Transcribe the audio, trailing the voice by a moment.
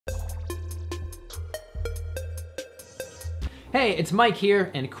Hey, it's Mike here,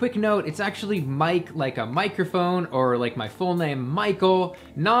 and quick note, it's actually Mike like a microphone, or like my full name, Michael,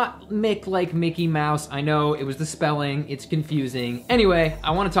 not Mick like Mickey Mouse. I know, it was the spelling, it's confusing. Anyway,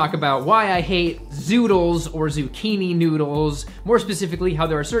 I want to talk about why I hate Zoodles or zucchini noodles, more specifically how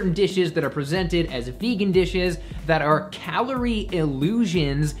there are certain dishes that are presented as vegan dishes that are calorie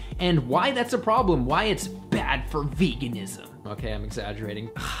illusions, and why that's a problem, why it's bad for veganism. Okay, I'm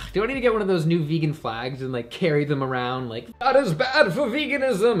exaggerating. Do I need to get one of those new vegan flags and like carry them around like, that is bad for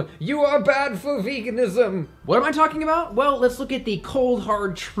veganism, you are bad for veganism. What am I talking about? Well, let's look at the cold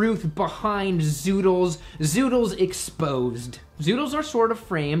hard truth behind Zoodles. Zoodles exposed. Zoodles are sort of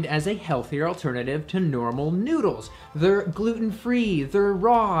framed as a healthier alternative to normal noodles. They're gluten-free, they're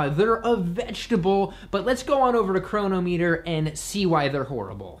raw, they're a vegetable, but let's go on over to Chronometer and see why they're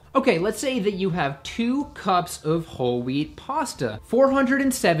horrible. Okay, let's say that you have 2 cups of whole wheat pasta,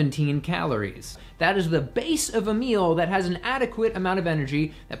 417 calories. That is the base of a meal that has an adequate amount of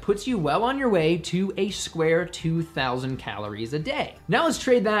energy that puts you well on your way to a square 2,000 calories a day. Now let's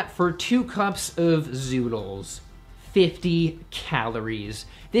trade that for 2 cups of Zoodles. 50 calories.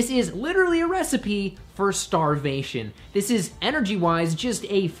 This is literally a recipe for starvation. This is, energy-wise, just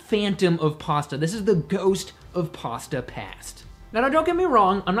a phantom of pasta. This is the ghost of pasta past. Now, don't get me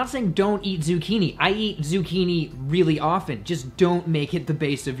wrong, I'm not saying don't eat zucchini. I eat zucchini really often, just don't make it the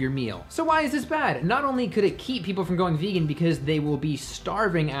base of your meal. So why is this bad? Not only could it keep people from going vegan because they will be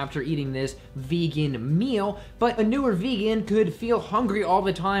starving after eating this vegan meal, but a newer vegan could feel hungry all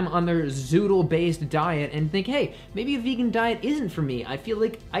the time on their Zoodle-based diet and think, hey, maybe a vegan diet isn't for me. I feel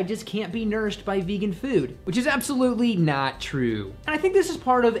like I just can't be nourished by vegan food, which is absolutely not true. And I think this is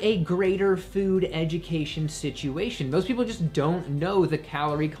part of a greater food education situation. Most people just don't know the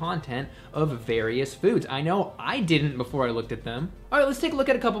calorie content of various foods. I know I didn't before I looked at them. All right, let's take a look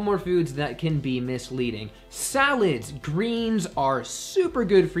at a couple more foods that can be misleading. Salads, greens are super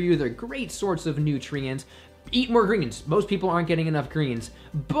good for you. They're great sorts of nutrients. Eat more greens. Most people aren't getting enough greens,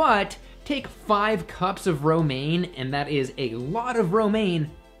 but take 5 cups of romaine, and that is a lot of romaine,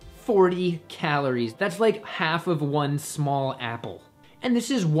 40 calories. That's like half of one small apple. And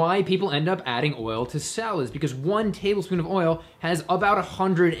this is why people end up adding oil to salads, because 1 tablespoon of oil has about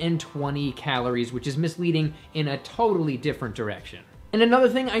 120 calories, which is misleading in a totally different direction. And another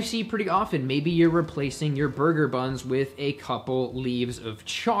thing I see pretty often, maybe you're replacing your burger buns with a couple leaves of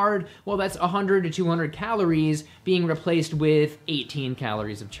chard. Well, that's 100 to 200 calories being replaced with 18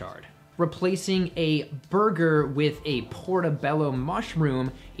 calories of chard. Replacing a burger with a portobello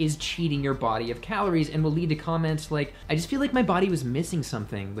mushroom is cheating your body of calories and will lead to comments like, I just feel like my body was missing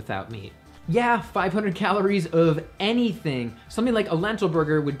something without meat. Yeah, 500 calories of anything. Something like a lentil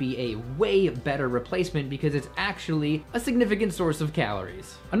burger would be a way better replacement because it's actually a significant source of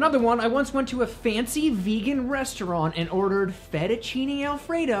calories. Another one, I once went to a fancy vegan restaurant and ordered fettuccine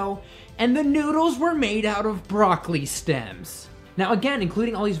alfredo, and the noodles were made out of broccoli stems. Now again,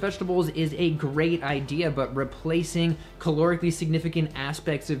 including all these vegetables is a great idea, but replacing calorically significant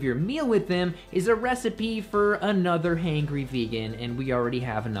aspects of your meal with them is a recipe for another hangry vegan, and we already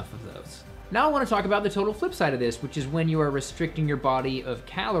have enough of those. Now I want to talk about the total flip side of this, which is when you are restricting your body of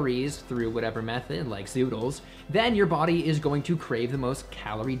calories through whatever method, like Zoodles, then your body is going to crave the most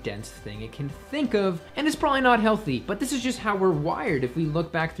calorie-dense thing it can think of, and it's probably not healthy, but this is just how we're wired. If we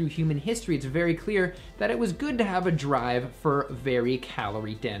look back through human history, it's very clear that it was good to have a drive for very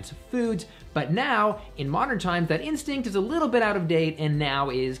calorie-dense foods, but now, in modern times, that instinct is a little bit out of date and now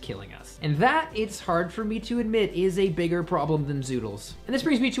is killing us. And that, it's hard for me to admit, is a bigger problem than Zoodles. And this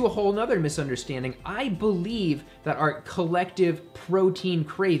brings me to a whole nother misunderstanding. I believe that our collective protein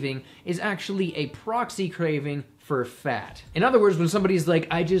craving is actually a proxy craving for fat. In other words, when somebody's like,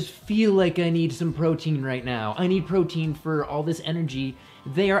 I just feel like I need some protein right now, I need protein for all this energy,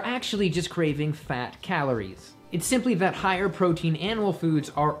 they are actually just craving fat calories. It's simply that higher protein animal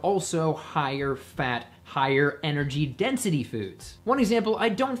foods are also higher fat, higher energy density foods. One example, I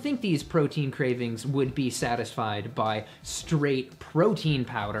don't think these protein cravings would be satisfied by straight protein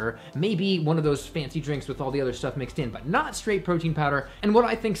powder, maybe one of those fancy drinks with all the other stuff mixed in, but not straight protein powder. And what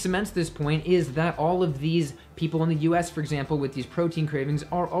I think cements this point is that all of these people in the US, for example, with these protein cravings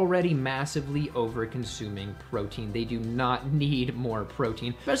are already massively over-consuming protein. They do not need more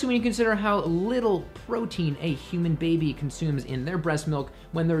protein, especially when you consider how little protein a human baby consumes in their breast milk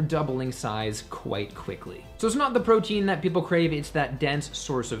when they're doubling size quite quickly. So it's not the protein that people crave, it's that dense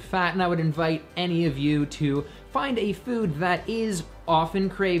source of fat, and I would invite any of you to find a food that is often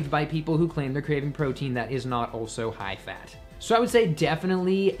craved by people who claim they're craving protein that is not also high fat. So I would say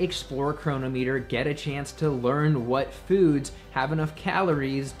definitely explore Chronometer, get a chance to learn what foods have enough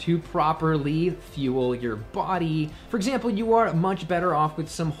calories to properly fuel your body. For example, you are much better off with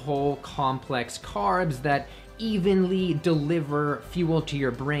some whole complex carbs that evenly deliver fuel to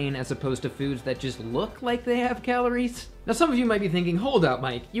your brain as opposed to foods that just look like they have calories. Now some of you might be thinking, hold up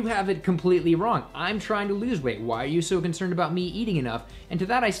Mike, you have it completely wrong. I'm trying to lose weight. Why are you so concerned about me eating enough? And to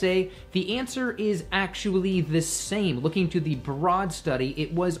that I say, the answer is actually the same. Looking to the broad study,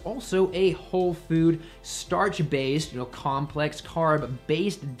 it was also a whole food, starch-based, complex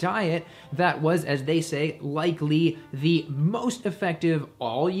carb-based diet that was, as they say, likely the most effective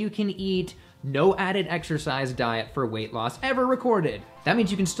all-you-can-eat, no added exercise diet for weight loss ever recorded. That means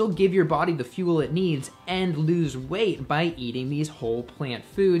you can still give your body the fuel it needs and lose weight by eating these whole plant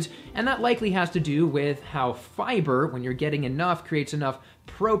foods, and that likely has to do with how fiber, when you're getting enough, creates enough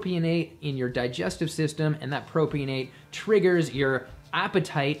propionate in your digestive system, and that propionate triggers your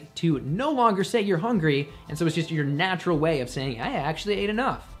appetite to no longer say you're hungry, and so it's just your natural way of saying, I actually ate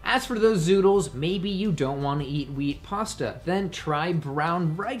enough. As for those Zoodles, maybe you don't want to eat wheat pasta. Then try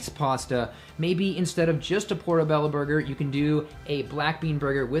brown rice pasta. Maybe instead of just a portobello burger, you can do a black bean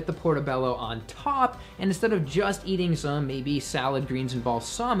burger with the portobello on top, and instead of just eating some maybe salad greens and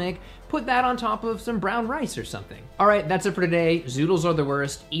balsamic, put that on top of some brown rice or something. All right, that's it for today. Zoodles are the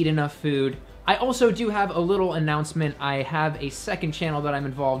worst. Eat enough food. I also do have a little announcement. I have a second channel that I'm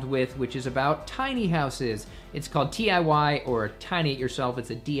involved with, which is about tiny houses. It's called TIY, or Tiny It Yourself.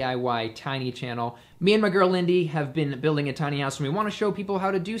 It's a DIY tiny channel. Me and my girl Lindy have been building a tiny house, and we want to show people how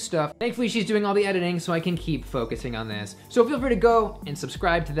to do stuff. Thankfully, she's doing all the editing, so I can keep focusing on this. So feel free to go and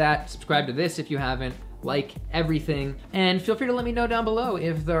subscribe to that. Subscribe to this if you haven't. Like everything, and feel free to let me know down below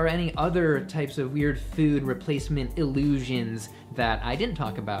if there are any other types of weird food replacement illusions that I didn't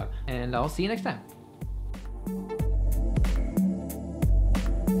talk about, and I'll see you next time.